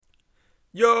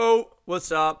Yo, what's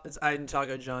up? It's Aiden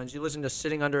Taco Jones. You listen to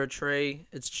Sitting Under a Tree.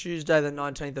 It's Tuesday, the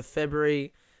 19th of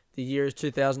February. The year is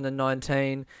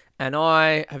 2019, and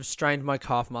I have strained my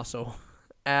calf muscle.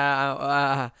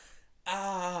 Ow,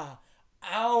 ow.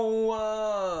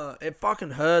 It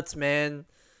fucking hurts, man.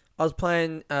 I was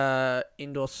playing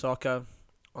indoor soccer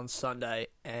on Sunday,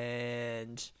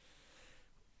 and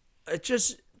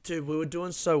dude, we were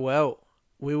doing so well.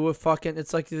 We were fucking,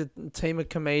 it's like the team of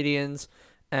comedians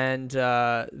and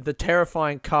the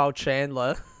terrifying Carl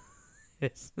Chandler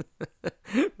is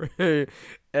who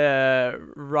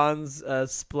runs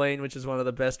Spleen, which is one of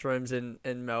the best rooms in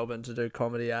Melbourne to do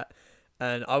comedy at.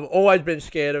 And I've always been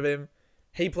scared of him.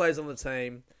 He plays on the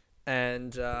team,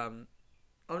 and I'm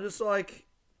just like,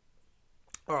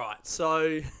 all right,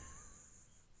 so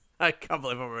I can't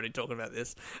believe I'm already talking about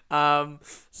this.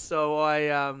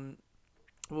 So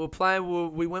we were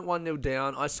playing. We went 1-0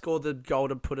 down. I scored the goal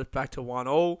to put us back to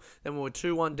 1-1. Then we were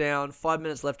 2-1 down. 5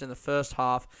 minutes left in the first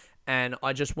half, and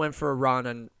I just went for a run,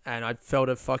 and I felt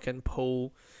a fucking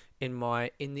pull in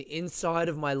the inside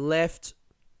of my left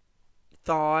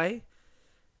thigh,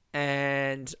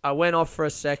 and I went off for a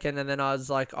second, and then I was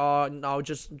like, oh, no, I'll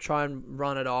just try and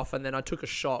run it off, and then I took a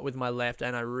shot with my left,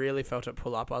 and I really felt it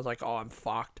pull up. I was like, oh, I'm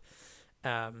fucked.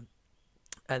 And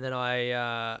then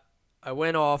I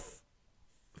went off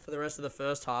for the rest of the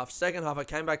first half. Second half, I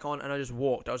came back on, and I just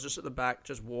walked. I was just at the back,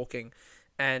 just walking,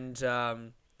 and I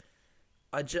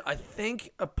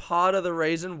think a part of the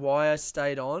reason why I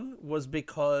stayed on was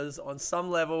because on some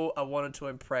level I wanted to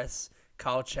impress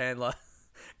Carl Chandler.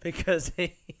 Because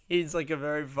he's like a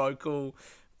very vocal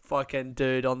fucking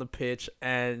dude on the pitch,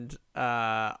 and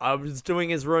I was doing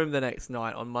his room the next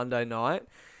night on Monday night.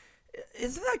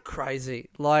 Isn't that crazy?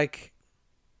 Like,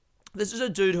 this is a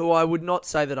dude who I would not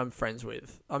say that I'm friends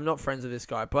with. I'm not friends with this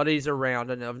guy, but he's around,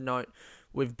 and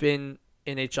we've been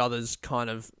in each other's kind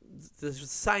of the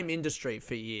same industry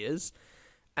for years.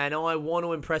 And I want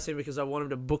to impress him because I want him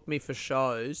to book me for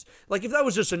shows. Like, if that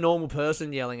was just a normal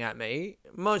person yelling at me,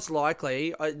 most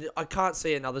likely, I can't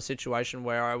see another situation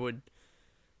where I would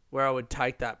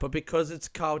take that. But because it's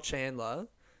Carl Chandler,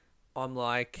 I'm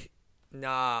like,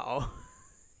 nah,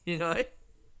 you know?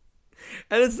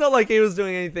 And it's not like he was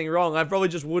doing anything wrong. I probably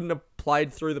just wouldn't have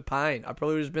played through the pain. I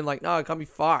probably would have just been like, no, I can't be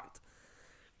fucked.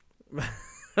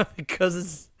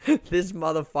 Because it's this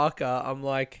motherfucker, I'm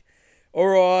like, all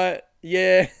right,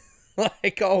 yeah,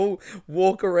 like I'll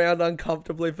walk around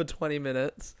uncomfortably for 20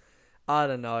 minutes. I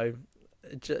don't know.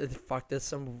 Fuck, there's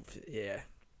some, yeah.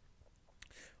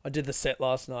 I did the set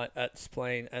last night at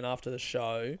Spleen, and after the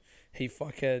show, he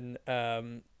fucking,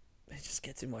 he just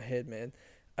gets in my head, man.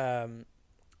 I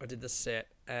did the set,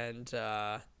 and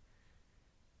I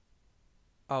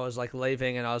was like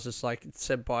leaving, and I was just like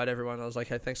said bye to everyone. I was like,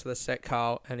 "Hey, thanks for the set,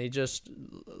 Carl." And he just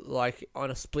like on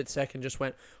a split second just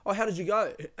went, "Oh, how did you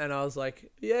go?" And I was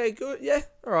like, "Yeah, good. Yeah,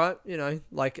 all right. You know,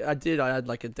 like I did. I had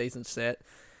like a decent set."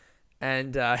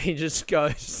 And he just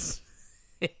goes,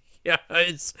 "Yeah,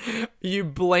 you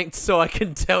blinked so I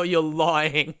can tell you're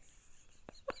lying."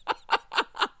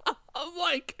 I'm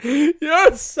like, "You're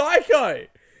a psycho.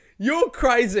 You're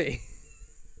crazy."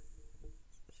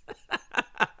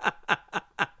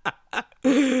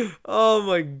 Oh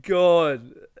my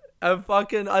god.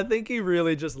 I think he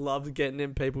really just loves getting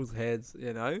in people's heads,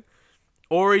 you know?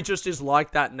 Or he just is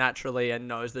like that naturally and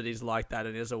knows that he's like that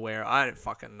and is aware. I don't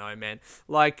fucking know, man.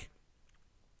 Like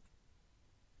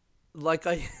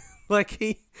I, like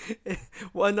he,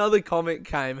 well, another comic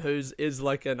came is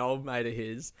like an old mate of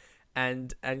his,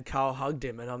 and Carl hugged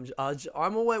him, and I'm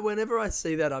always, whenever I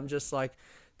see that, I'm just like,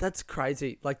 that's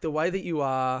crazy. Like the way that you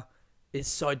are is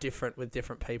so different with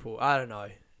different people. I don't know.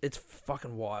 It's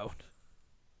fucking wild.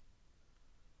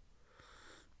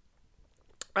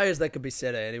 I guess that could be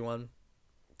said to anyone.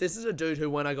 This is a dude who,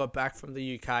 when I got back from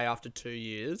the UK after 2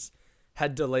 years,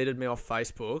 had deleted me off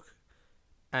Facebook,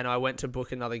 and I went to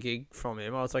book another gig from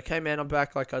him. I was like, "Hey man, I'm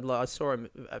back." Like I saw him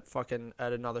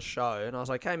at another show, and I was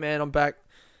like, "Hey man, I'm back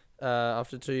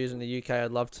after 2 years in the UK.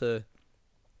 I'd love to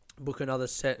book another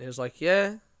set." And he was like,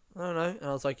 "Yeah, I don't know." And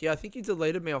I was like, "Yeah, I think you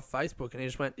deleted me off Facebook." And he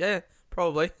just went, "Yeah,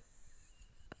 probably."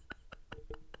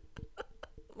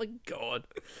 Oh my god.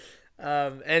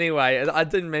 Anyway, I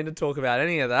didn't mean to talk about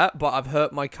any of that, but I've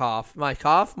hurt my calf. My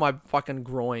fucking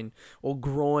groin. Or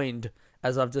groined,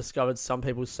 as I've discovered some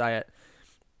people say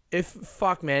it.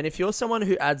 Fuck man, if you're someone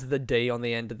who adds the D on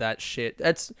the end of that shit,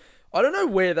 I don't know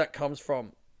where that comes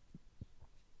from.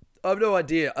 I have no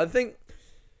idea. I think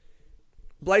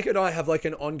Blake and I have like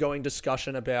an ongoing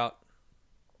discussion about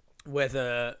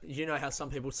whether, you know how some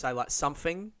people say like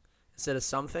something instead of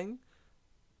something?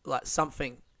 Like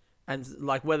something. And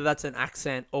like whether that's an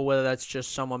accent or whether that's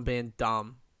just someone being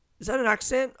dumb. Is that an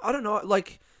accent? I don't know.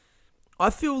 Like, I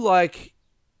feel like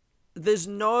there's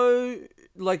no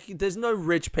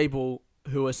rich people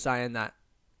who are saying that,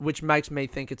 which makes me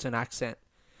think it's an accent.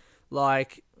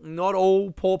 Like, not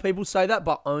all poor people say that,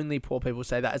 but only poor people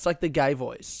say that. It's like the gay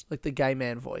voice, like the gay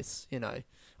man voice, you know.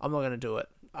 I'm not going to do it.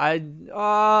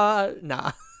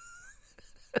 Nah.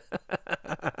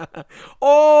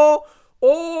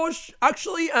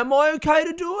 Actually, am I okay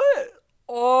to do it?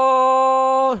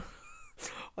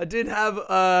 I did have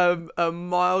a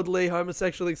mildly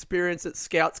homosexual experience at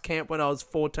Scouts camp when I was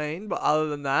 14, but other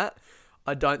than that,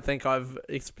 I don't think I've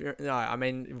experienced... No, I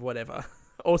mean, whatever.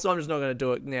 Also, I'm just not going to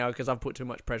do it now because I've put too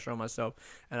much pressure on myself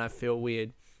and I feel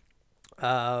weird.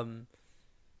 The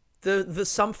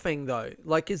something, though,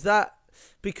 like, is that...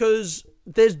 Because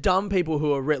there's dumb people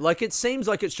who are... Like, it seems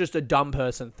like it's just a dumb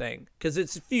person thing. Because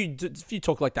if you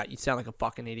talk like that, you sound like a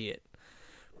fucking idiot.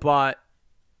 But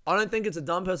I don't think it's a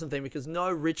dumb person thing because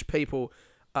no rich people...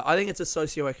 I think it's a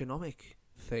socioeconomic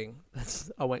thing.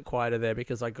 I went quieter there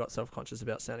because I got self-conscious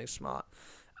about sounding smart.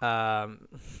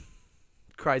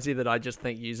 Crazy that I just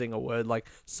think using a word like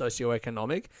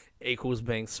socioeconomic equals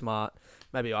being smart.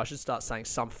 Maybe I should start saying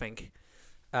something.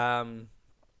 In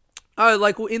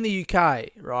the UK,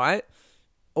 right?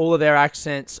 All of their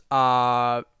accents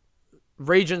are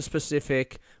region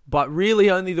specific, but really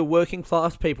only the working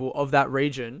class people of that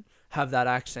region have that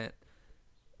accent.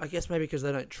 I guess maybe because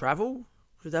they don't travel.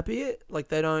 Could that be it? Like,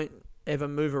 they don't ever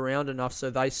move around enough, so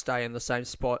they stay in the same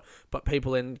spot, but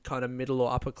people in kind of middle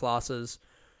or upper classes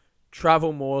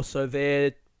travel more, so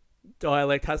their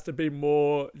dialect has to be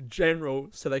more general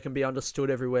so they can be understood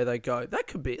everywhere they go.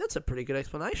 That's a pretty good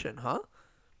explanation, huh?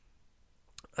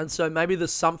 And so maybe the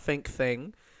something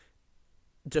thing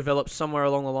develops somewhere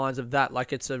along the lines of that,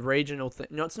 like it's a regional thing.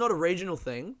 No, it's not a regional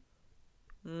thing.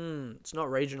 It's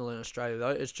not regional in Australia, though.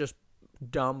 It's just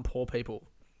dumb, poor people.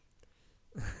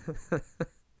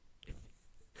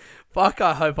 Fuck,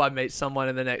 I hope I meet someone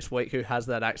in the next week who has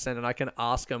that accent and I can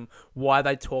ask them why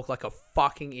they talk like a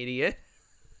fucking idiot.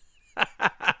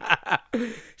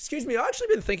 Excuse me, I've actually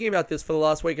been thinking about this for the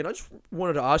last week and I just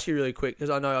wanted to ask you really quick because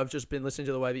I know I've just been listening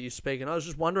to the way that you speak and I was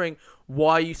just wondering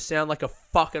why you sound like a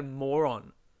fucking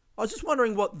moron. I was just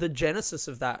wondering what the genesis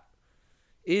of that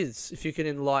is, if you can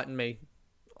enlighten me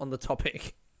on the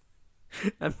topic.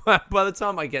 And by the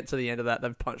time I get to the end of that,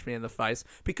 they've punched me in the face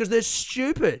because they're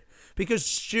stupid. Because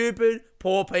stupid,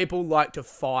 poor people like to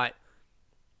fight.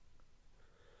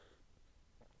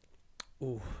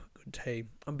 Ooh, good tea.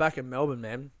 I'm back in Melbourne,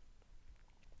 man.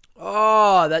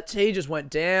 Oh, that tea just went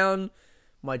down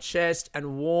my chest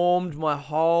and warmed my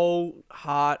whole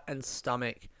heart and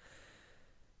stomach.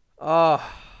 Oh,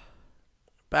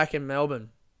 back in Melbourne.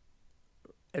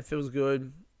 It feels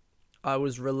good. I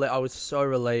was so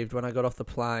relieved when I got off the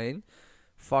plane.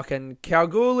 Fucking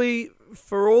Kalgoorlie,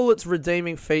 for all its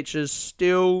redeeming features,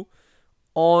 still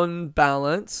on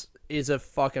balance, is a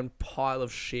fucking pile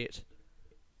of shit.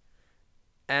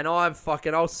 And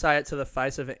I'll say it to the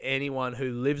face of anyone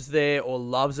who lives there or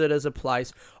loves it as a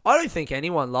place. I don't think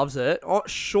anyone loves it. Oh,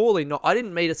 surely not. I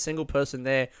didn't meet a single person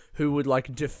there who would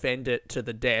like defend it to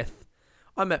the death.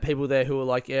 I met people there who were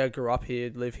like, yeah, I grew up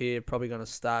here, live here, probably going to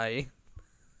stay.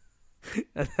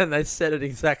 And then they said it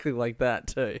exactly like that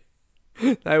too.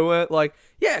 They weren't like,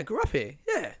 yeah, I grew up here.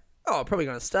 Yeah. Oh, I'm probably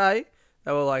going to stay.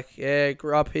 They were like, yeah,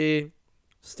 grew up here,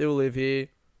 still live here,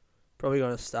 probably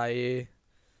going to stay here.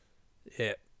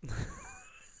 Yeah.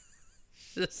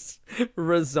 Just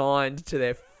resigned to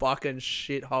their fucking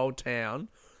shithole town.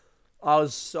 I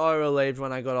was so relieved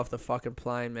when I got off the fucking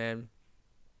plane, man.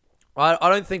 I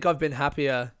don't think I've been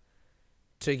happier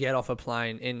to get off a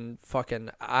plane in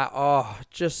fucking...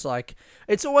 just like...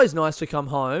 It's always nice to come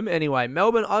home. Anyway,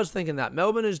 Melbourne, I was thinking that.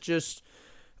 Melbourne is just...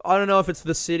 I don't know if it's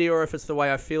the city or if it's the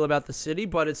way I feel about the city,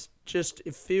 but it's just...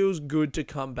 It feels good to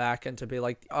come back and to be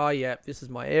like, oh yeah, this is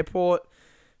my airport.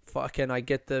 Fucking, I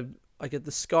get the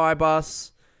Sky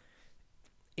Bus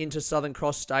into Southern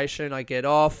Cross Station. I get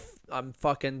off. I'm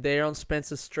fucking there on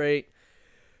Spencer Street.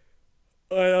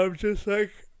 And I'm just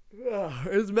like...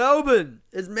 it's Melbourne.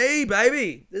 It's me,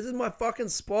 baby. This is my fucking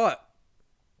spot.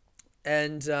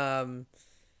 And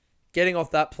getting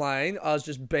off that plane, I was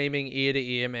just beaming ear to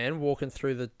ear, man, walking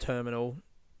through the terminal,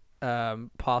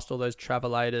 past all those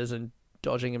travelators and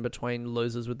dodging in between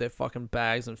losers with their fucking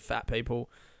bags and fat people.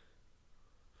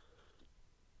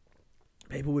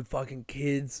 People with fucking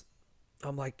kids.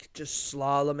 I'm like, just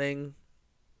slaloming.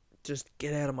 Just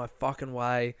get out of my fucking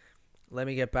way. Let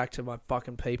me get back to my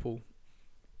fucking people.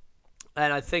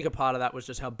 And I think a part of that was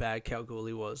just how bad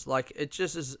Kalgoorlie was. Like, it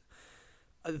just is...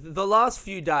 the last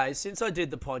few days since I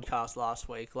did the podcast last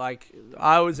week, like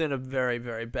I was in a very,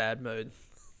 very bad mood.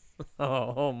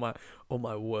 Oh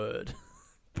my word!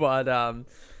 But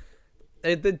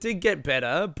it did get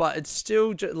better, but it's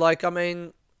still like, I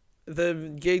mean,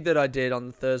 the gig that I did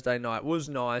on Thursday night was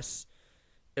nice.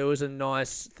 It was a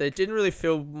nice. It didn't really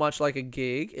feel much like a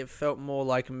gig. It felt more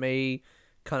like me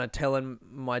kind of telling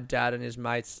my dad and his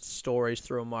mates stories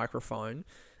through a microphone,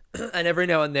 and every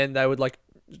now and then they would like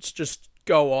just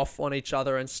go off on each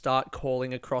other and start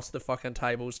calling across the fucking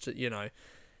tables to,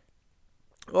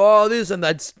 oh, this, and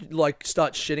they'd like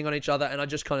start shitting on each other, and I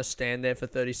just kind of stand there for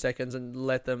 30 seconds and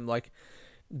let them like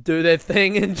do their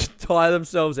thing and tire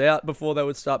themselves out before they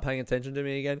would start paying attention to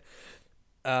me again.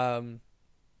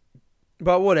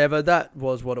 But whatever, that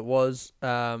was what it was.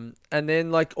 And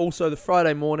then like also the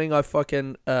Friday morning, I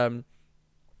fucking one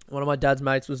of my dad's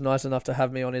mates was nice enough to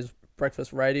have me on his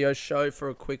breakfast radio show for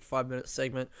a quick 5-minute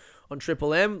segment on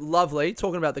Triple M. Lovely,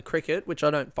 talking about the cricket, which I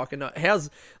don't fucking know.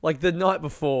 How's like the night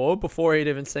before he'd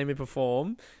even seen me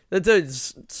perform. The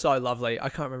dude's so lovely. I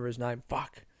can't remember his name.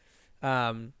 Fuck.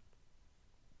 Damn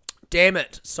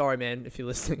it. Sorry, man, if you're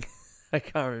listening. I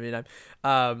can't remember your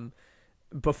name.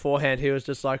 Beforehand, he was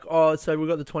just like, oh, so we've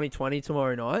got the 2020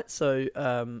 tomorrow night, so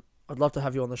I'd love to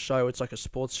have you on the show. It's like a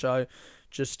sports show,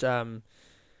 just talking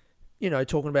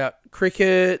about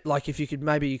cricket, like if you could,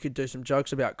 maybe you could do some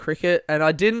jokes about cricket. And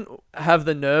I didn't have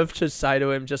the nerve to say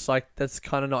to him, just like, that's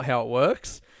kind of not how it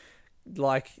works.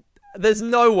 Like, there's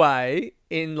no way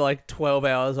in like 12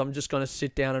 hours I'm just going to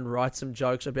sit down and write some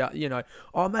jokes about,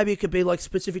 oh, maybe it could be like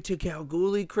specific to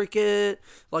Kalgoorlie cricket.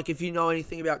 Like if you know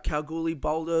anything about Kalgoorlie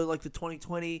Boulder, like the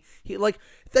 2020, like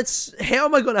that's, how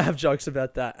am I going to have jokes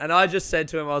about that? And I just said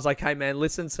to him, I was like, hey man,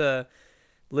 listen to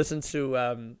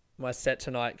my set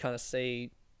tonight, kind of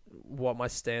see what my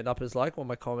stand-up is like, what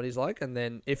my comedy's like, and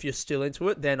then if you're still into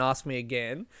it, then ask me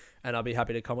again, and I'll be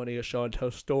happy to come onto your show and tell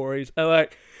stories. And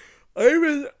like,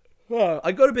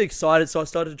 I got a bit excited, so I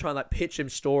started to try and like pitch him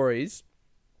stories.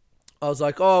 I was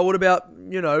like, oh, what about,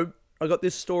 I got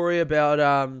this story about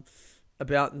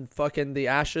fucking the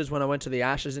Ashes, when I went to the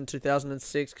Ashes in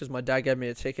 2006, because my dad gave me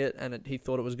a ticket, and he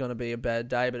thought it was going to be a bad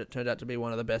day, but it turned out to be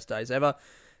one of the best days ever.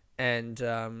 And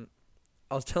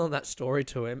I was telling that story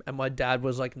to him, and my dad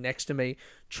was like next to me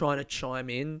trying to chime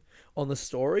in on the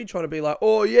story, trying to be like,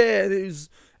 oh yeah,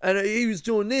 he was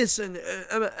doing this, and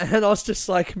I was just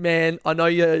like, man, I know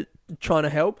you're trying to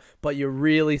help, but you're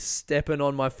really stepping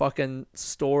on my fucking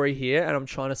story here, and I'm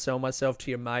trying to sell myself to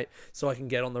your mate so I can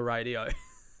get on the radio.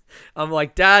 I'm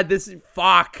like, Dad, this is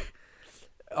fuck.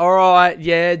 All right,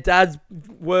 yeah, Dad's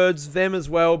words, them as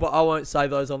well, but I won't say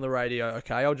those on the radio,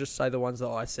 okay? I'll just say the ones that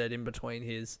I said in between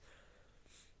his.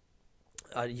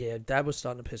 Yeah, Dad was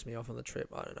starting to piss me off on the trip.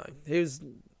 I don't know.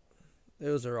 It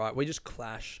was alright. We just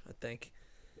clash, I think.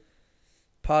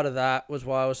 Part of that was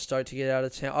why I was stoked to get out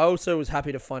of town. I also was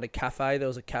happy to find a cafe. There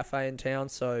was a cafe in town,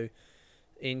 so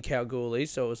in Kalgoorlie,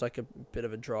 so it was like a bit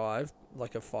of a drive,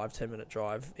 like a 5-10 minute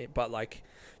drive. But like,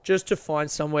 just to find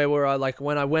somewhere where I like,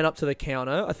 when I went up to the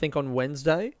counter, I think on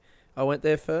Wednesday, I went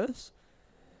there first.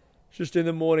 Just in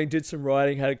the morning, did some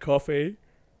writing, had a coffee.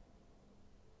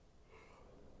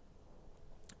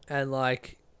 And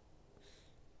like,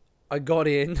 I got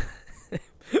in,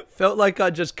 felt like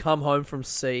I'd just come home from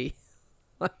sea.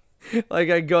 Like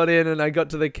I got in and I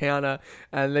got to the counter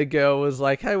and the girl was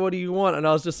like, hey, what do you want? And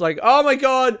I was just like, oh my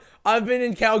God, I've been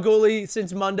in Kalgoorlie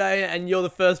since Monday and you're the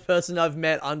first person I've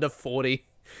met under 40.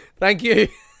 Thank you.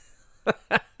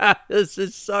 It's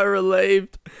just so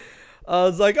relieved. I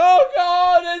was like, oh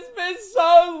God, it's been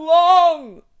so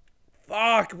long.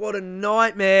 Fuck, what a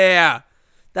nightmare.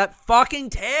 That fucking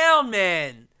town,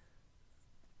 man.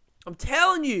 I'm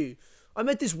telling you. I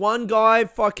met this one guy,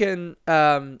 fucking,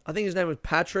 I think his name was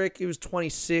Patrick. He was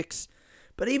 26.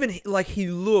 But even, like, he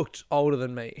looked older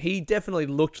than me. He definitely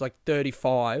looked like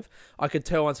 35. I could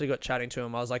tell once I got chatting to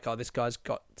him. I was like, oh, this guy's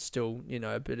got still,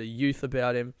 a bit of youth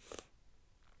about him.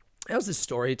 How's this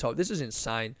story he told? This is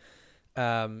insane.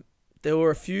 There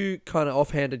were a few kind of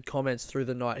offhanded comments through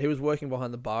the night. He was working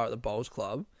behind the bar at the Bowls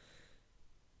Club.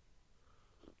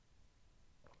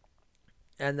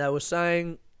 And they were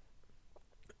saying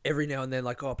every now and then,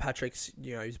 like, oh, Patrick's,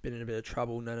 he's been in a bit of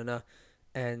trouble, no.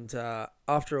 And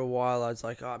after a while, I was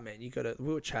like, oh, man,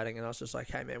 we were chatting, and I was just like,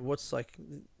 hey, man,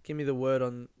 give me the word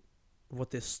on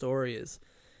what this story is.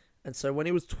 And so when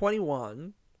he was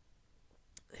 21,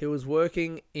 he was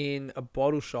working in a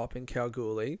bottle shop in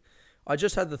Kalgoorlie. I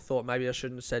just had the thought, maybe I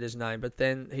shouldn't have said his name, but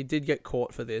then he did get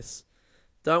caught for this.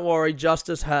 Don't worry,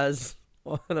 justice has,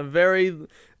 on a very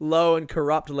low and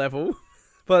corrupt level,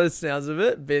 by the sounds of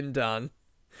it, been done.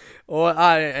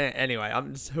 Anyway,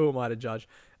 who am I to judge?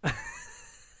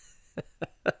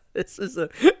 This is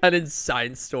an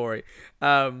insane story.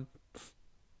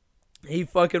 He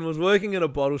fucking was working in a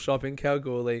bottle shop in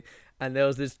Kalgoorlie, and there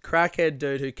was this crackhead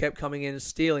dude who kept coming in and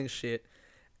stealing shit.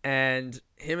 And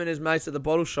him and his mates at the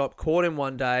bottle shop caught him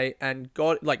one day and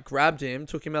grabbed him,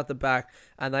 took him out the back,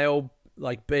 and they all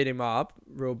beat him up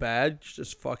real bad.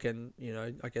 Just fucking,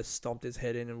 I guess stomped his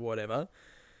head in and whatever.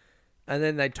 And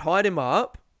then they tied him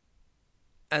up,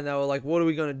 and they were like, "What are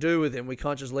we gonna do with him? We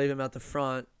can't just leave him out the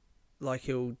front. Like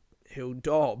he'll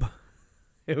dob,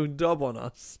 he'll dob on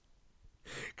us,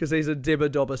 because he's a dibber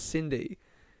dobber Cindy."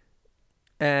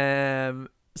 So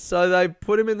they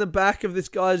put him in the back of this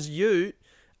guy's ute.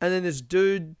 And then this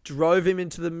dude drove him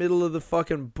into the middle of the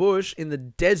fucking bush in the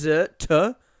desert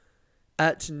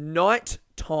at night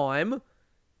time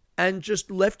and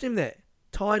just left him there,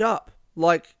 tied up.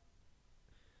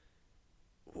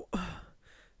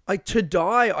 To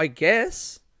die, I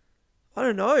guess. I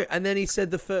don't know. And then he said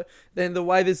then the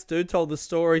way this dude told the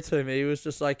story to me, he was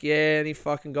just like, yeah, and he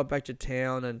fucking got back to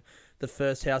town, and the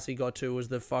first house he got to was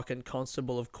the fucking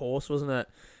constable, of course, wasn't it?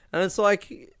 And it's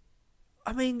like,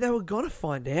 I mean, they were going to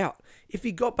find out. If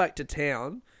he got back to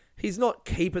town, he's not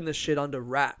keeping the shit under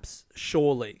wraps,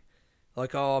 surely.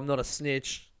 Oh, I'm not a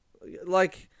snitch.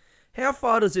 How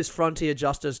far does this frontier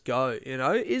justice go,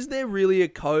 Is there really a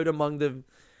code among the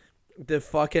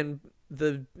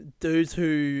dudes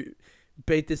who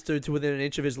beat this dude to within an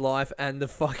inch of his life and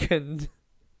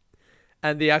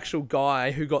and the actual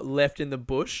guy who got left in the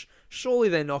bush? Surely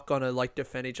they're not going to,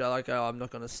 defend each other. Oh, I'm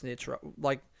not going to snitch.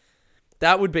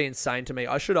 That would be insane to me.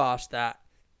 I should ask that.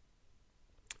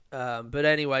 But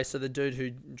anyway, so the dude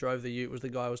who drove the ute was the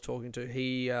guy I was talking to.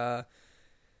 He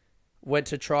went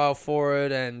to trial for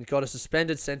it and got a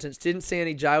suspended sentence. Didn't see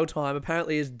any jail time.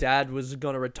 Apparently his dad was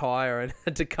going to retire and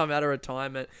had to come out of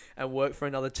retirement and work for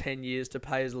another 10 years to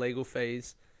pay his legal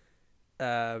fees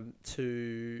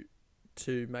to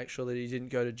make sure that he didn't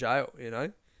go to jail,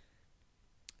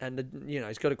 And,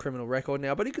 he's got a criminal record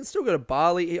now, but he can still go to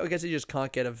Bali. I guess he just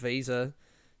can't get a visa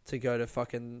to go to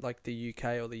fucking, the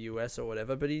UK or the US or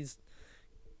whatever. But he's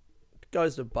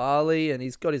goes to Bali, and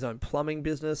he's got his own plumbing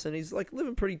business, and he's,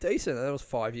 living pretty decent. That was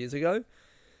 5 years ago.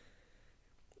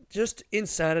 Just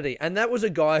insanity. And that was a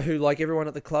guy who, everyone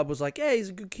at the club was like, yeah, he's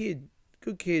a good kid.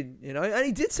 Good kid, And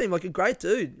he did seem like a great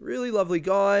dude. Really lovely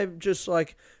guy. Just,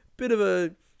 bit of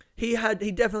a... He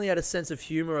definitely had a sense of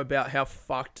humor about how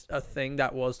fucked a thing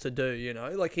that was to do,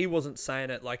 he wasn't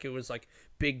saying it like it was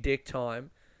big dick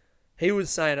time. He was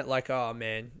saying it oh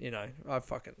man, I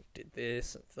fucking did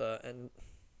this and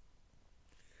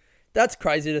that's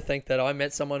crazy to think that I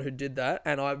met someone who did that,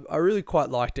 and I really quite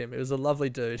liked him. It was a lovely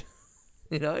dude,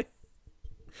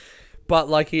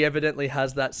 But he evidently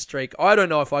has that streak. I don't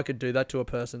know if I could do that to a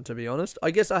person, to be honest.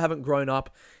 I guess I haven't grown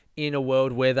up in a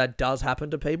world where that does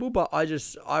happen to people, but I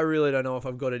really don't know if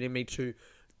I've got it in me to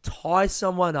tie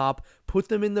someone up, put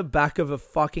them in the back of a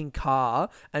fucking car,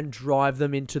 and drive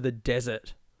them into the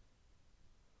desert.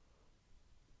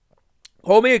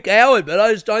 Call me a coward, but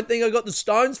I just don't think I got the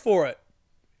stones for it.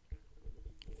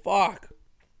 Fuck.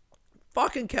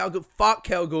 Fucking fuck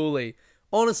Kalgoorlie.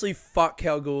 Honestly, fuck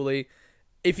Kalgoorlie.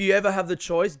 If you ever have the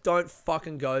choice, don't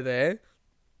fucking go there.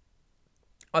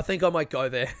 I think I might go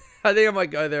there. I think I might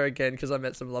go there again because I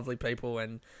met some lovely people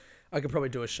and I could probably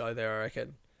do a show there, I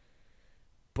reckon.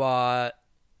 But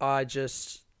I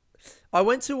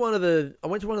went to one of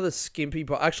the skimpy,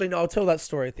 but actually no, I'll tell that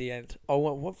story at the end.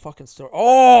 What fucking story?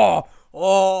 Oh.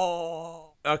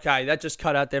 Okay, that just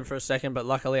cut out then for a second, but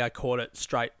luckily I caught it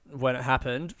straight when it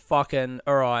happened. Fucking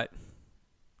all right.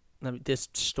 This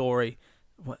story.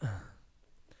 What?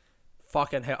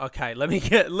 Fucking hell. Okay, let me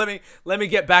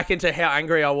get back into how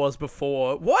angry I was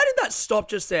before. Why did that stop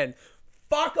just then?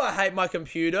 Fuck, I hate my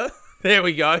computer. There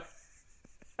we go.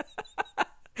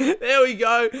 There we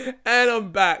go. And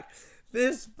I'm back.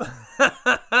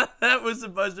 That was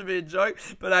supposed to be a joke,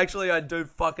 but actually I do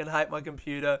fucking hate my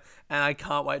computer and I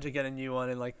can't wait to get a new one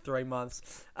in 3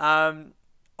 months. I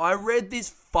read this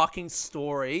fucking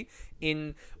story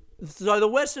so the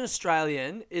Western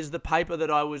Australian is the paper that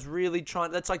I was really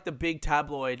trying, that's the big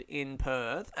tabloid in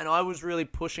Perth, and I was really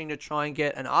pushing to try and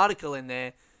get an article in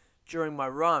there during my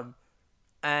run.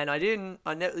 And I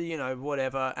never,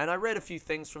 whatever. And I read a few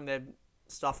things from their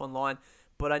stuff online,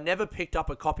 but I never picked up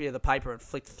a copy of the paper and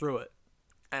flicked through it.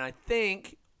 And I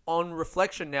think, on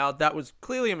reflection now, that was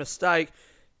clearly a mistake,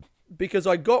 because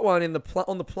I got one on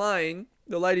the plane.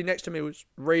 The lady next to me was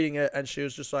reading it, and she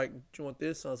was just like, "Do you want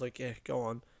this?" And I was like, "Yeah, go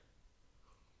on."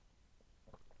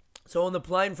 So on the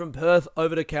plane from Perth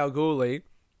over to Kalgoorlie,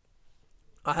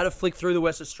 I had to flick through the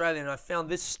West Australian and I found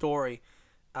this story.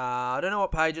 I don't know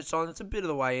what page it's on. It's a bit of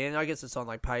the way in. I guess it's on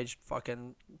like page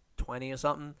fucking 20 or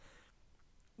something.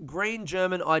 Green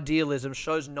German Idealism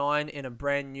shows 9 in a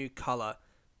brand new colour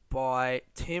by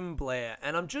Tim Blair.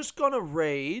 And I'm just going to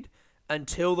read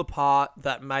until the part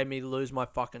that made me lose my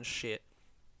fucking shit.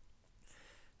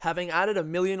 Having added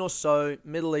 1 million or so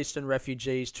Middle Eastern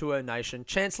refugees to her nation,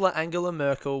 Chancellor Angela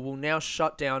Merkel will now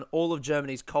shut down all of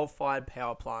Germany's coal-fired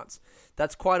power plants.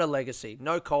 That's quite a legacy.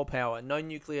 No coal power, no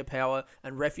nuclear power,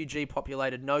 and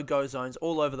refugee-populated no-go zones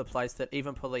all over the place that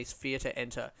even police fear to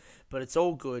enter. But it's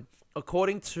all good.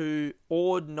 According to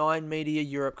Ord 9 Media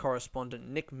Europe correspondent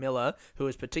Nick Miller, who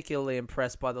is particularly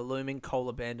impressed by the looming coal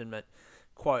abandonment,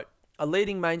 quote, a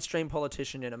leading mainstream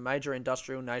politician in a major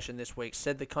industrial nation this week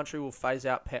said the country will phase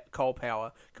out coal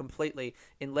power completely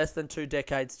in less than 2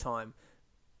 decades' time,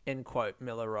 end quote,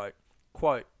 Miller wrote.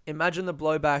 Quote, imagine the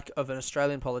blowback of an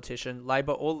Australian politician,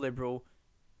 Labor or Liberal,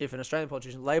 if an Australian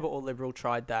politician, Labor or Liberal,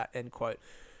 tried that, end quote.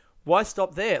 Why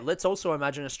stop there? Let's also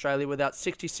imagine Australia without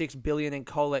 66 billion in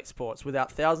coal exports,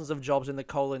 without thousands of jobs in the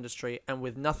coal industry, and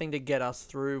with nothing to get us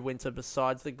through winter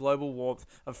besides the global warmth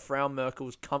of Frau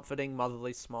Merkel's comforting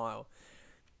motherly smile.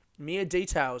 Mere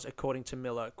details, according to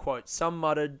Miller. Quote, some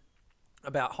muttered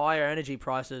about higher energy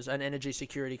prices and energy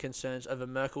security concerns over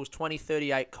Merkel's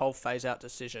 2038 coal phase-out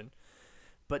decision.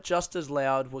 But just as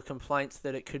loud were complaints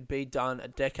that it could be done a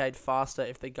decade faster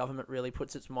if the government really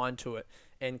puts its mind to it,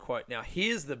 end quote. Now,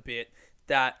 here's the bit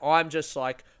that I'm just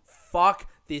like, fuck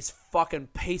this fucking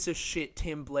piece of shit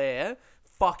Tim Blair,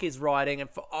 fuck his writing, and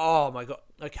oh my god,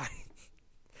 okay.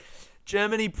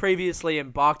 Germany previously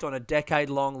embarked on a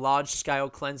decade-long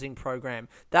large-scale cleansing program.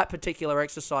 That particular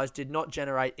exercise did not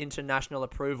generate international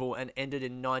approval and ended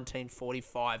in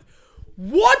 1945.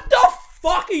 What the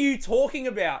fuck are you talking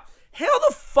about? How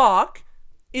the fuck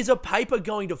is a paper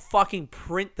going to fucking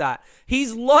print that?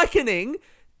 He's likening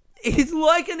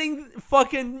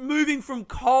fucking moving from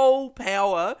coal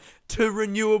power to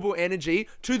renewable energy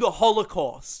to the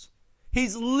Holocaust.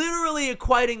 He's literally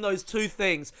equating those two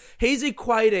things. He's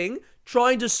equating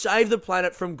trying to save the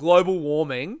planet from global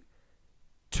warming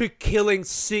to killing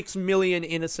 6 million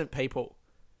innocent people.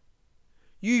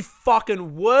 You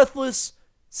fucking worthless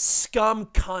scum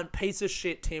cunt piece of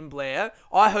shit, Tim Blair.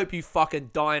 I hope you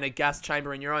fucking die in a gas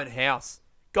chamber in your own house.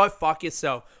 Go fuck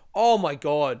yourself. Oh my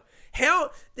god.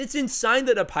 How? It's insane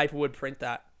that a paper would print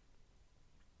that.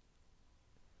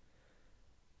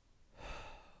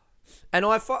 And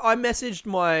I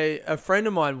messaged a friend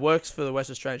of mine works for the West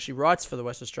Australian. She writes for the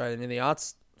West Australian in the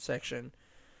arts section.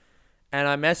 And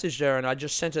I messaged her and I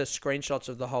just sent her screenshots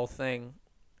of the whole thing.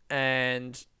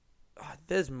 And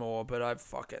there's more, but I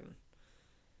fucking...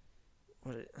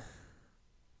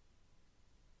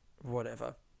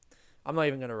 Whatever. I'm not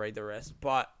even going to read the rest.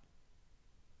 But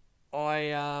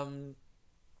I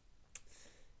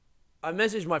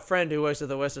messaged my friend who works at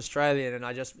the West Australian and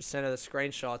I just sent her the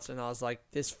screenshots and I was like,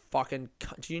 this fucking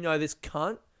cunt, do you know this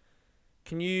cunt?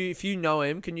 If you know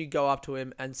him, can you go up to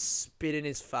him and spit in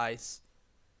his face?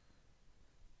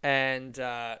 And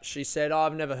she said,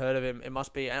 I've never heard of him. It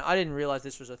must be, and I didn't realize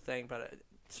this was a thing, but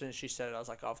as soon as she said it, I was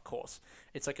like, oh, of course.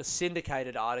 It's like a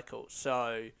syndicated article.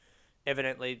 So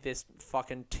evidently this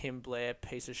fucking Tim Blair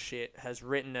piece of shit has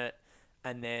written it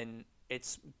and then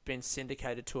it's been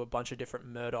syndicated to a bunch of different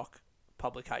Murdoch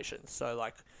publications. So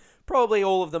like probably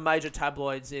all of the major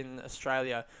tabloids in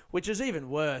Australia, which is even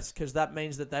worse because that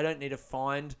means that they don't need to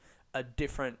find a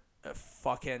different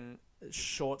fucking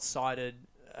short-sighted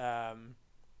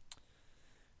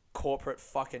corporate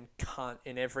fucking cunt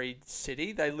in every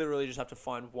city. They literally just have to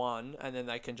find one and then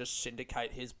they can just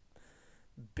syndicate his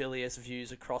bilious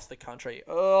views across the country.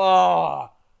 Ugh!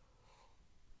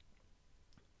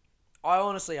 I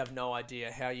honestly have no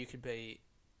idea how you could be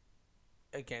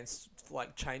against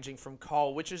like changing from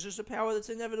coal, which is just a power that's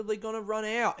inevitably going to run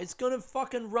out. It's going to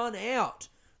fucking run out.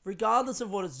 Regardless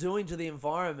of what it's doing to the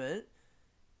environment,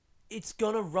 it's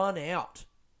going to run out.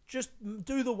 Just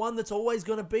do the one that's always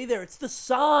going to be there. It's the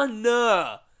sun.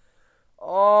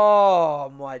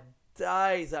 Oh, my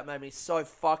days. That made me so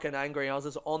fucking angry. I was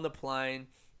just on the plane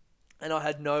and I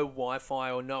had no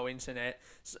Wi-Fi or no internet.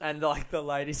 And like the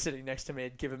lady sitting next to me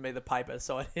had given me the paper.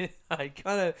 So I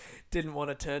kind of didn't want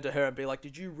to turn to her and be like,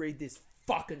 did you read this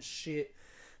fucking shit?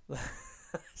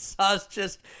 So I was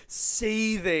just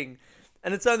seething.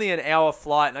 And it's only an hour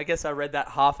flight. And I guess I read that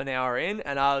half an hour in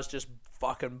and I was just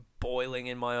fucking boiling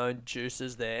in my own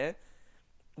juices there,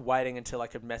 waiting until I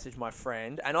could message my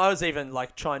friend. And I was even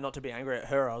like trying not to be angry at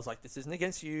her. I was like, this isn't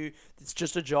against you. It's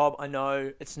just a job. I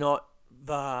know it's not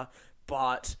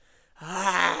but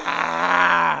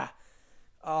oh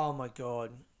my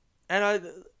god. And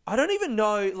I don't even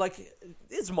know, like,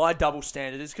 it's my double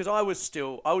standard. Is because I would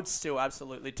still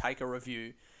absolutely take a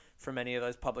review from any of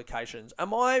those publications.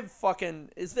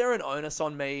 Is there an onus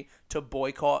on me to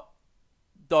boycott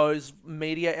those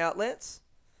media outlets?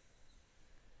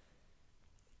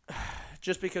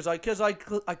 Just because I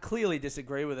clearly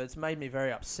disagree with it. It's made me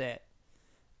very upset.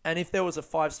 And if there was a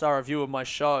 5-star review of my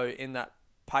show in that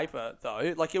paper,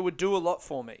 though, like, it would do a lot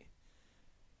for me.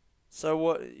 So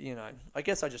what, I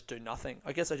guess I just do nothing.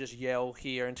 I guess I just yell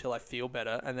here until I feel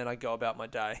better, and then I go about my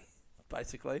day,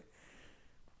 basically.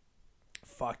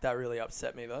 Fuck, that really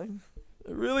upset me, though.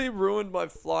 It really ruined my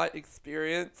flight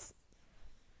experience.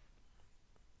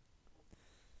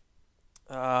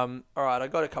 Alright, I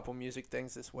got a couple music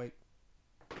things this week.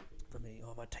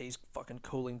 My tea's fucking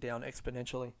cooling down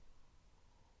exponentially.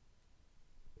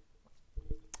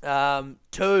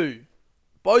 2.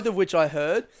 Both of which I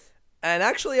heard. And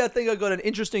actually, I think I got an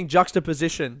interesting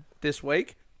juxtaposition this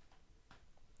week.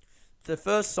 The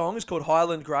first song is called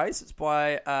Highland Grace. It's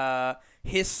by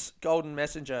Hiss Golden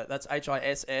Messenger. That's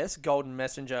HISS, Golden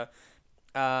Messenger.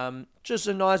 Just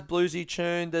a nice bluesy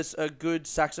tune. There's a good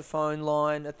saxophone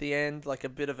line at the end, like a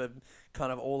bit of a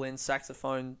kind of all-in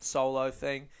saxophone solo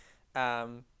thing.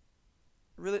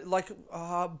 Really, like,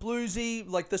 bluesy.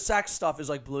 Like, the sax stuff is,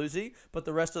 like, bluesy, but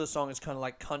the rest of the song is kind of,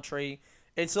 like, country.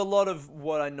 It's a lot of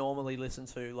what I normally listen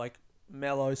to, like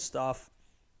mellow stuff.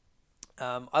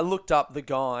 I looked up the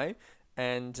guy,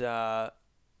 and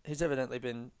he's evidently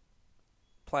been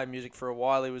playing music for a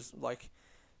while. He was like,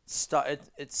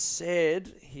 it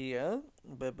said here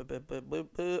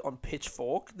on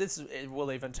Pitchfork. It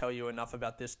will even tell you enough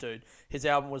about this dude. His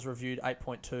album was reviewed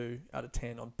 8.2 out of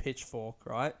 10 on Pitchfork,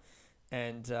 right?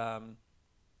 And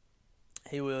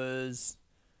he was.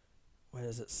 Where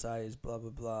does it say? Is blah blah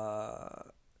blah.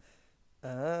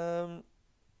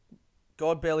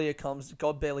 God barely comes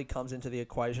into the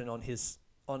equation on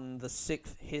the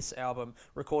 6th Hiss album,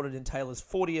 recorded in Taylor's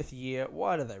 40th year.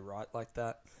 Why do they write like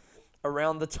that?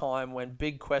 Around the time when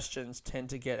big questions tend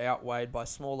to get outweighed by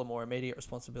smaller, more immediate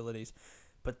responsibilities.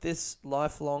 But this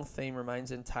lifelong theme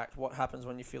remains intact. What happens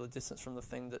when you feel a distance from the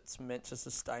thing that's meant to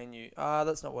sustain you?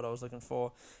 That's not what I was looking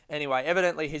for. Anyway,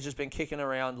 evidently he's just been kicking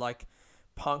around like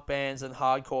punk bands and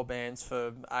hardcore bands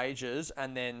for ages,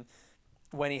 and then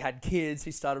when he had kids, he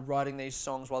started writing these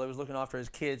songs while he was looking after his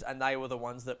kids, and they were the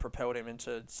ones that propelled him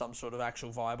into some sort of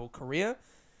actual viable career.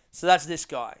 So that's this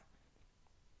guy.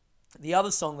 The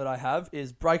other song that I have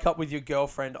is Break Up With Your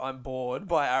Girlfriend, I'm Bored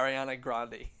by Ariana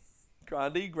Grande.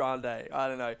 Grande, I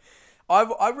don't know.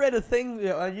 I read a thing,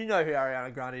 you know who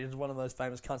Ariana Grande is, one of the most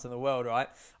famous cunts in the world, right?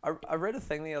 I read a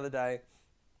thing the other day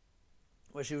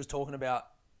where she was talking about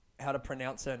how to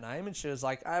pronounce her name, and she was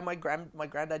like, my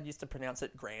granddad used to pronounce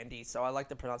it Grandy, so I like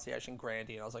the pronunciation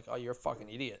Grandy. And I was like, oh, you're a fucking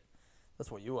idiot.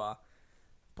 That's what you are.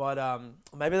 But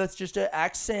maybe that's just her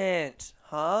accent,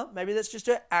 huh? Maybe that's just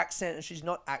her accent, and she's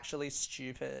not actually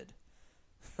stupid.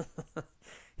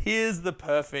 Here's the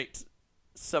perfect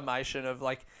summation of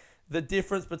like the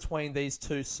difference between these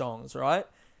two songs, right?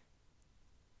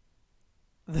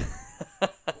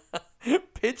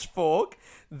 Pitchfork,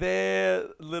 their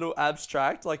little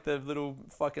abstract, like the little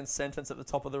fucking sentence at the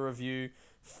top of the review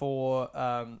for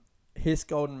Hiss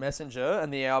Golden Messenger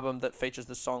and the album that features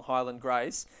the song Highland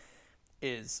Grace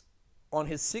is, on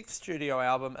his 6th studio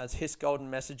album as Hiss Golden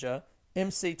Messenger,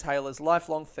 MC Taylor's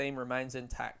lifelong theme remains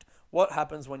intact. What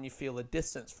happens when you feel a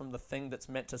distance from the thing that's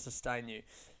meant to sustain you?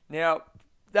 Now,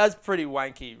 that's pretty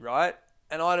wanky, right?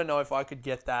 And I don't know if I could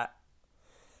get that.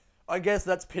 I guess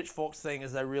that's Pitchfork's thing,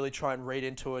 is they really try and read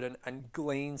into it and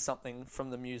glean something from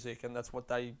the music, and that's what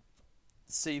they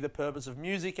see the purpose of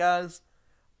music as.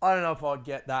 I don't know if I'd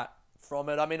get that from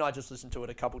it. I mean, I just listened to it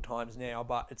a couple times now,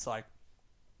 but it's like,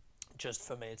 just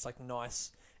for me, it's like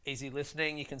nice, easy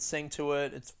listening. You can sing to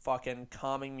it. It's fucking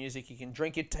calming music. You can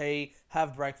drink your tea,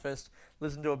 have breakfast,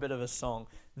 listen to a bit of a song.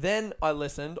 Then I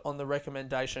listened on the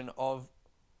recommendation of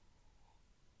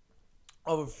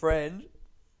a friend,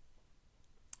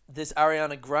 this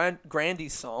Ariana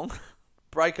Grande song,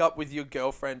 Break Up With Your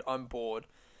Girlfriend, I'm Bored.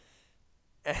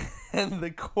 And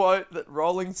the quote that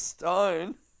Rolling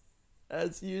Stone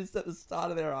has used at the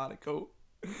start of their article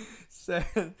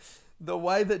said, the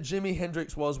way that Jimi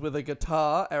Hendrix was with a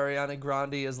guitar, Ariana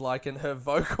Grande is like in her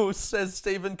vocals, says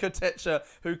Stephen Kotecha,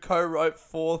 who co-wrote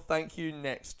 4 Thank You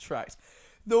Next tracks.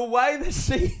 The way that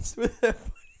she's with her...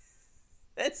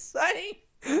 They're saying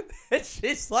that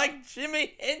she's like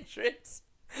Jimi Hendrix.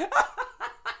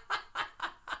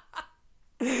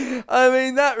 I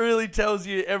mean, that really tells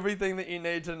you everything that you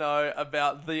need to know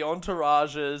about the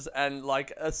entourages and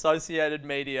like associated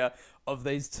media of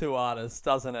these two artists,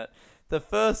 doesn't it? The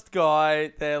first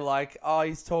guy, they're like, oh,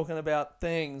 he's talking about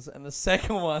things. And the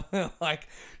second one, they're like,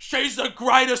 she's the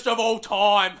greatest of all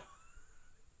time.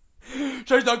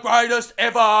 She's the greatest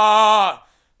ever.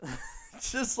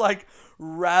 Just like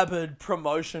rabid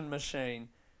promotion machine.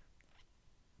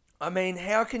 I mean,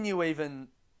 how can you even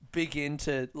begin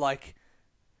to like...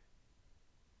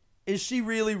 Is she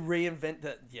really reinvent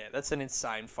that? Yeah, that's an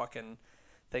insane fucking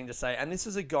thing to say. And this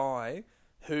is a guy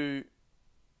who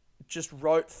just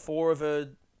wrote four of her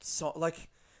like,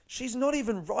 she's not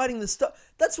even writing the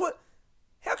stuff. That's what...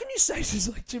 How can you say she's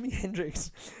like Jimi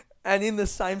Hendrix and in the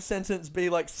same sentence be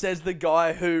like, says the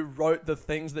guy who wrote the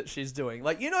things that she's doing?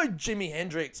 Like, you know, Jimi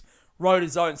Hendrix wrote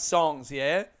his own songs,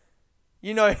 yeah?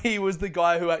 You know, he was the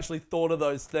guy who actually thought of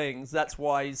those things. That's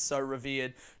why he's so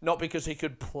revered. Not because he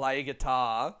could play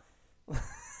guitar.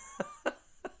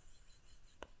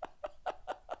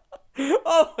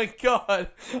 Oh my god,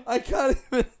 I can't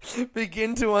even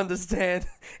begin to understand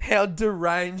how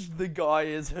deranged the guy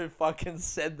is who fucking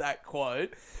said that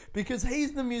quote, because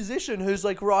he's the musician who's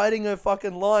like writing her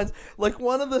fucking lines. Like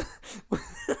one of the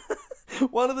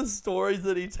one of the stories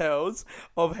that he tells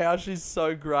of how she's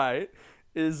so great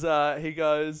is he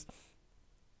goes,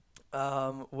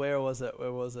 where was it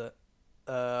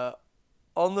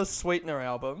on the Sweetener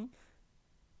album.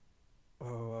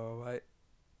 Oh, wait.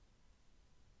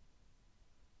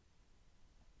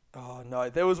 Oh, no.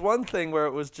 There was one thing where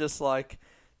it was just like,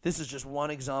 this is just one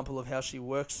example of how she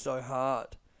works so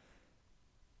hard.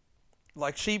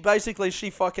 Like, she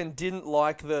fucking didn't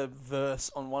like the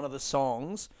verse on one of the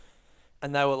songs.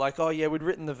 And they were like, oh, yeah, we'd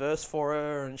written the verse for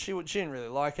her. And she didn't really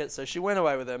like it. So she went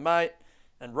away with her mate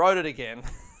and wrote it again.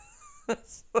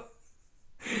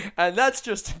 And that's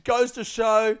just goes to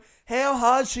show how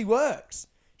hard she works.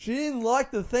 She didn't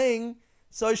like the thing,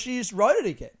 so she just wrote it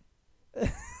again.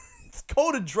 It's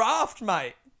called a draft,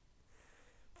 mate.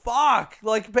 Fuck.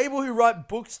 Like, people who write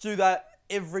books do that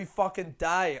every fucking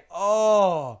day.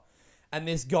 Oh. And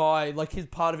this guy, like, his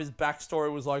part of his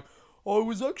backstory was like, I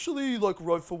was actually, like,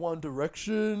 wrote for One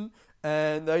Direction,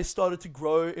 and they started to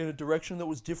grow in a direction that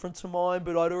was different to mine,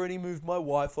 but I'd already moved my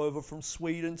wife over from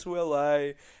Sweden to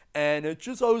LA, and I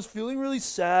was feeling really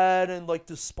sad and like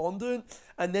despondent.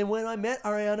 And then when I met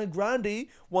Ariana Grande,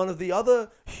 one of the other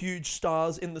huge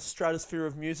stars in the stratosphere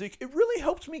of music, it really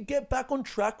helped me get back on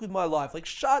track with my life. Like,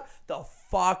 shut the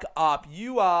fuck up.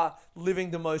 You are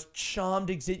living the most charmed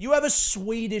You have a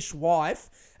Swedish wife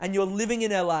and you're living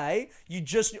in LA.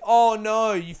 Oh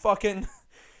no, you fucking...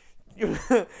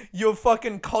 Your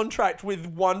fucking contract with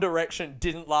One Direction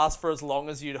didn't last for as long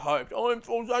as you'd hoped. I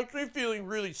was actually feeling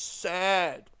really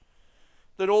sad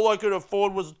that all I could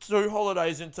afford was 2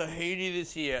 holidays in Tahiti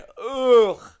this year.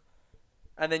 Ugh.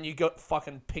 And then you got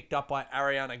fucking picked up by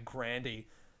Ariana Grande,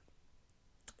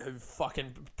 who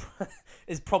fucking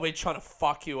is probably trying to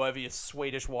fuck you over your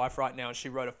Swedish wife right now, and she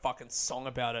wrote a fucking song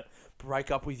about it.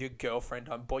 Break up with your girlfriend,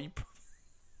 homeboy.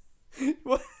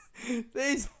 What?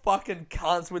 These fucking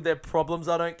cunts with their problems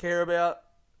I don't care about.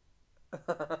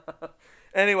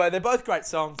 Anyway, they're both great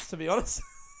songs, to be honest.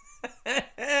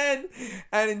 and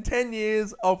in 10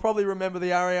 years, I'll probably remember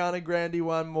the Ariana Grande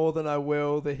one more than I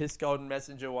will the Hiss Golden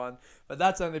Messenger one. But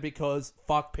that's only because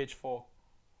fuck Pitchfork.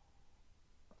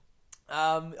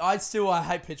 I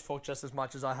hate Pitchfork just as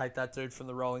much as I hate that dude from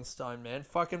the Rolling Stone, man.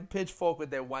 Fucking Pitchfork with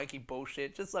their wanky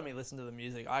bullshit. Just let me listen to the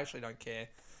music. I actually don't care.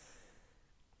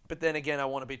 But then again, I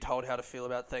want to be told how to feel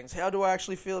about things. How do I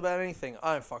actually feel about anything?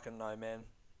 I don't fucking know, man.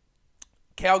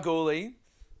 Kalgoorlie.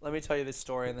 Let me tell you this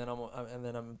story, and then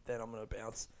I'm gonna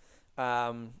bounce.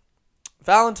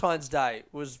 Valentine's Day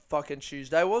was fucking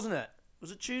Tuesday, wasn't it? Was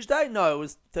it Tuesday? No, it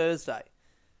was Thursday.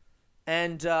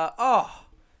 And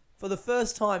for the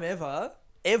first time ever,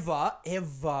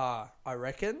 I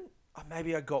reckon,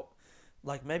 maybe I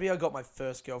got my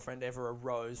first girlfriend ever a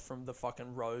rose from the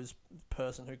fucking rose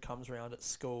person who comes around at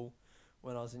school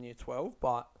when I was in year 12.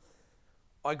 But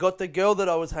I got the girl that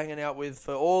I was hanging out with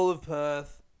for all of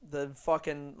Perth, the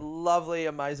fucking lovely,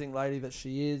 amazing lady that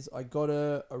she is. I got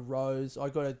her a rose. I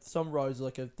got her some roses,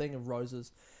 like a thing of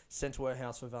roses, sent to her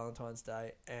house for Valentine's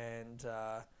Day. And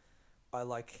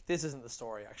this isn't the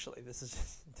story, actually. This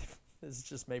is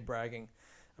just me bragging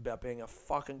about being a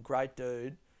fucking great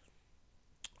dude.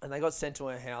 And they got sent to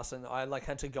her house, and I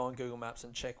had to go on Google Maps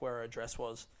and check where her address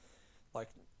was.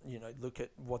 Look at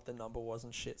what the number was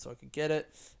and shit so I could get it.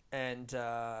 And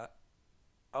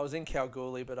I was in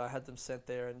Kalgoorlie, but I had them sent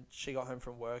there, and she got home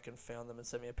from work and found them and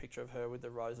sent me a picture of her with the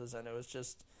roses, and it was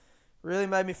just really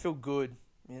made me feel good,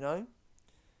 you know?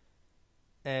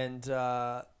 And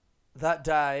that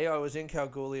day I was in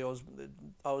Kalgoorlie.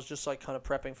 I was just like kind of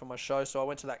prepping for my show, so I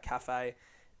went to that cafe,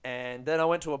 and then I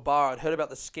went to a bar. I'd heard about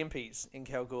the Skimpies in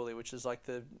Kalgoorlie, which is like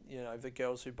the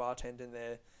girls who bartend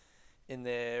in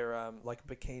their like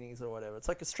bikinis or whatever. It's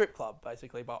like a strip club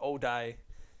basically, but all day,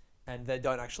 and they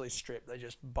don't actually strip. They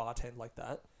just bartend like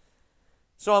that.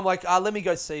 So I'm like, let me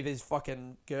go see these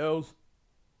fucking girls.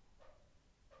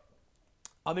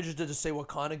 I'm interested to see what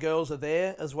kind of girls are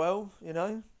there as well,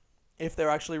 if they're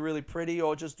actually really pretty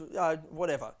or just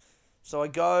whatever. So I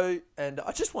go, and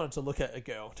I just wanted to look at a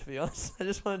girl, to be honest. I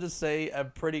just wanted to see a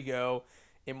pretty girl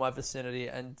in my vicinity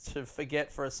and to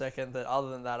forget for a second that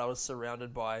other than that, I was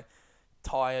surrounded by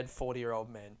tired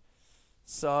 40-year-old men.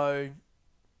 So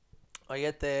I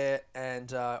get there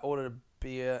and ordered a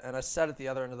beer, and I sat at the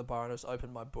other end of the bar and I just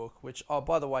opened my book, which, oh,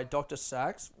 by the way, Dr.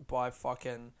 Sachs by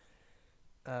fucking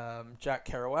Jack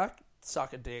Kerouac.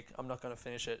 Suck a dick. I'm not going to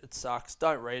finish it. It sucks.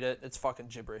 Don't read it. It's fucking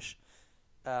gibberish.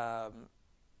 Yeah,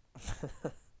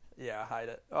 I hate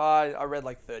it. I read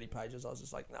like 30 pages. I was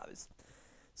just like, nah, this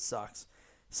sucks.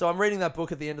 So I'm reading that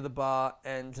book at the end of the bar,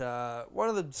 and one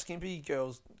of the skimpy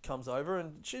girls comes over,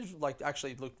 and she's like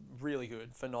actually looked really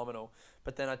good, phenomenal.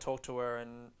 But then I talked to her,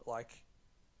 and like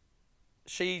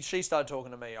she started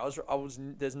talking to me. I was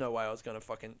there's no way I was gonna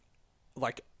fucking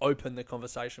like open the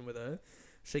conversation with her.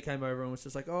 She came over and was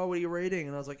just like, "Oh, what are you reading?"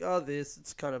 And I was like, "Oh, this.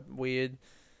 It's kind of weird,"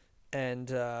 and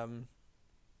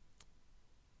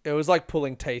it was like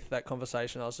pulling teeth, that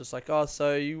conversation. I was just like, "Oh,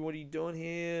 so what are you doing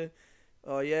here?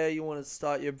 Oh, yeah, you want to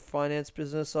start your finance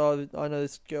business? Oh, I know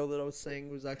this girl that I was seeing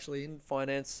was actually in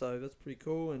finance, so that's pretty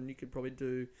cool, and you could probably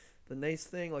do the niece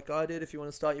thing like I did if you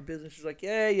want to start your business." She's like,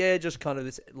 yeah, just kind of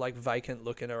this like vacant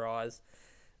look in her eyes.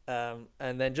 And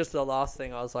then just the last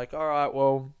thing, I was like, all right,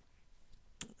 well,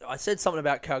 I said something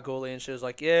about Kalgoorlie, and she was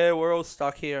like, yeah, we're all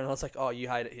stuck here. And I was like, oh, you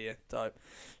hate it here. Dope.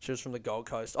 She was from the Gold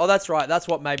Coast. Oh, that's right. That's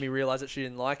what made me realise that she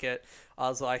didn't like it. I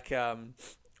was like,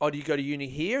 oh, do you go to uni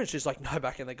here? And she's like, no,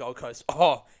 back in the Gold Coast.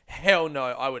 Oh, hell no.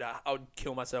 I would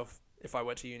kill myself if I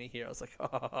went to uni here. I was like,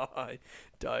 oh,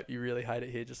 dope. You really hate it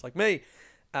here, just like me.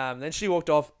 Then she walked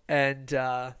off, and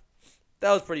that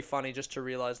was pretty funny just to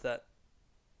realise that,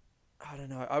 I don't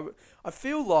know. I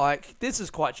feel like, this is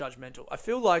quite judgmental. I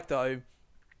feel like, though,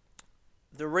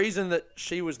 the reason that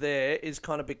she was there is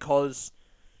kind of because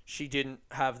she didn't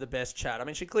have the best chat. I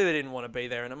mean, she clearly didn't want to be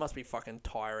there, and it must be fucking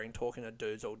tiring talking to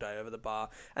dudes all day over the bar.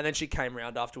 And then she came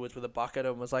round afterwards with a bucket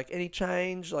and was like, any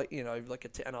change? Like, and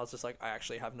I was just like, I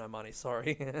actually have no money,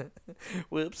 sorry.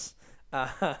 Whoops.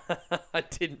 I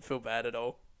didn't feel bad at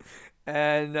all.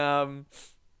 And,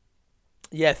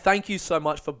 yeah, thank you so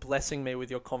much for blessing me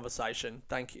with your conversation.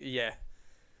 Thank you. Yeah.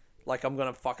 Like, I'm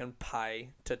going to fucking pay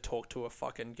to talk to a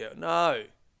fucking girl. No.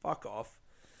 Fuck off.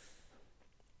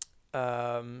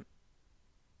 And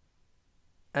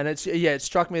it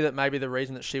struck me that maybe the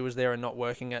reason that she was there and not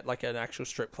working at like an actual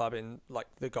strip club in like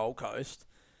the Gold Coast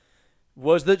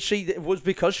was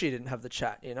because she didn't have the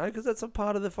chat, because that's a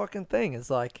part of the fucking thing. It's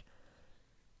like,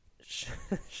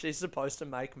 she's supposed to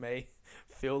make me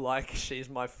feel like she's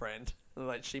my friend,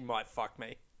 like she might fuck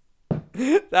me.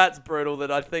 That's brutal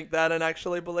that I think that and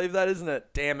actually believe that, isn't it?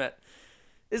 Damn it.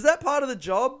 Is that part of the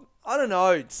job? I don't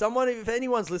know. If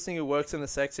anyone's listening who works in the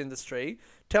sex industry,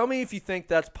 tell me if you think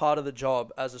that's part of the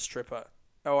job as a stripper,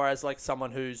 or as like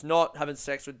someone who's not having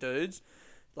sex with dudes,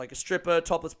 like a stripper,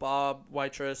 topless bar,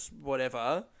 waitress,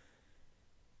 whatever.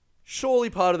 Surely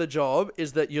part of the job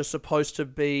is that you're supposed to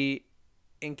be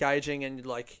engaging and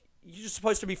like, you're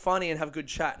supposed to be funny and have good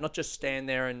chat, not just stand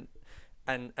there and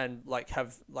like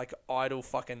have like idle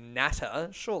fucking natter.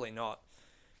 Surely not.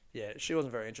 Yeah, she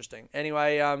wasn't very interesting.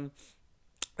 Anyway,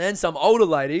 then some older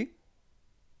lady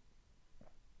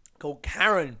called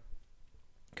Karen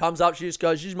comes up. She just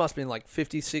goes, she must have been like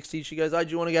 50, 60. She goes, oh, do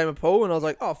you want a game of pool? And I was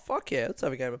like, oh, fuck yeah, let's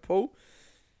have a game of pool.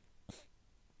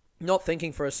 Not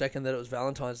thinking for a second that it was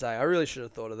Valentine's Day. I really should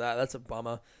have thought of that. That's a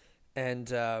bummer. And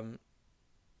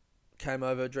came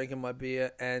over drinking my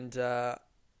beer, and I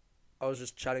was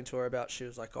just chatting to her about, she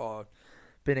was like, oh,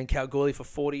 been in Kalgoorlie for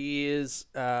 40 years.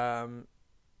 I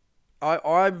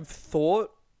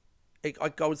thought,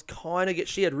 I was kind of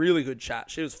she had really good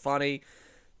chat. She was funny,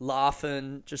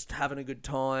 laughing, just having a good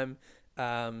time.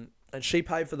 And she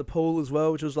paid for the pool as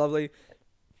well, which was lovely.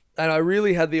 And I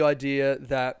really had the idea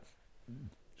that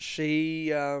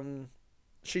she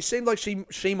seemed like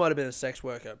she might have been a sex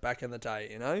worker back in the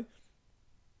day,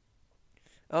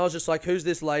 I was just like, who's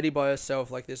this lady by herself,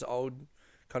 like this old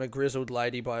kind of grizzled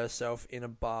lady by herself in a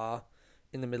bar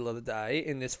in the middle of the day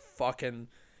in this fucking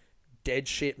dead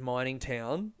shit mining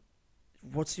town,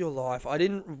 what's your life? I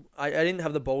didn't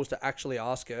have the balls to actually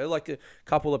ask her. Like a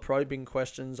couple of probing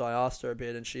questions, I asked her a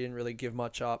bit, and she didn't really give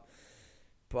much up.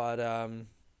 But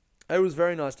it was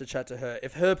very nice to chat to her.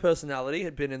 If her personality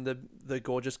had been in the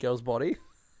gorgeous girl's body,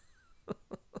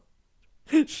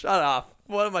 shut up.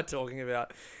 What am I talking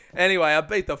about? Anyway, I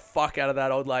beat the fuck out of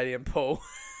that old lady in pool.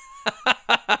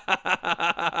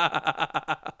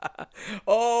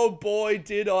 Oh boy,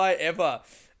 did I ever.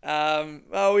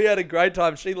 We had a great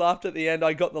time. She laughed at the end.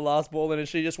 I got the last ball in and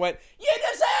she just went, "You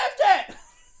deserved it!"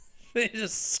 She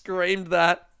just screamed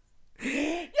that.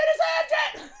 "You deserved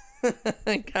it!"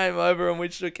 And came over and we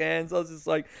shook hands. I was just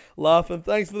like laughing.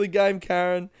 "Thanks for the game,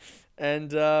 Karen."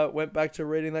 And went back to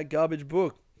reading that garbage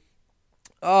book.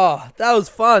 Oh, that was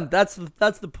fun. That's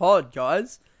the pod,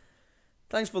 guys.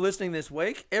 Thanks for listening this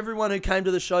week. Everyone who came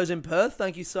to the shows in Perth,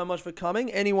 thank you so much for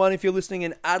coming. Anyone, if you're listening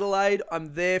in Adelaide,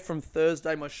 I'm there from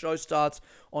Thursday. My show starts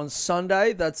on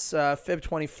Sunday. That's Feb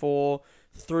 24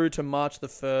 through to March the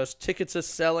 1st. Tickets are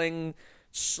selling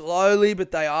slowly,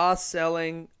 but they are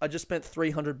selling. I just spent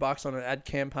 $300 on an ad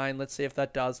campaign. Let's see if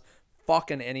that does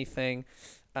fucking anything.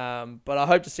 But I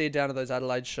hope to see you down at those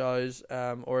Adelaide shows.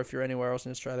 Or if you're anywhere else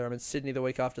in Australia, I'm in Sydney the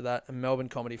week after that, and Melbourne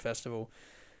Comedy Festival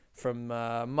from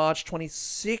March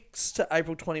 26 to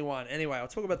April 21. Anyway, I'll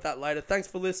talk about that later. Thanks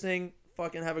for listening.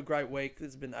 Fucking have a great week. This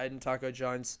has been Aiden Taco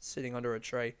Jones sitting under a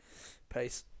tree.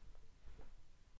 Peace.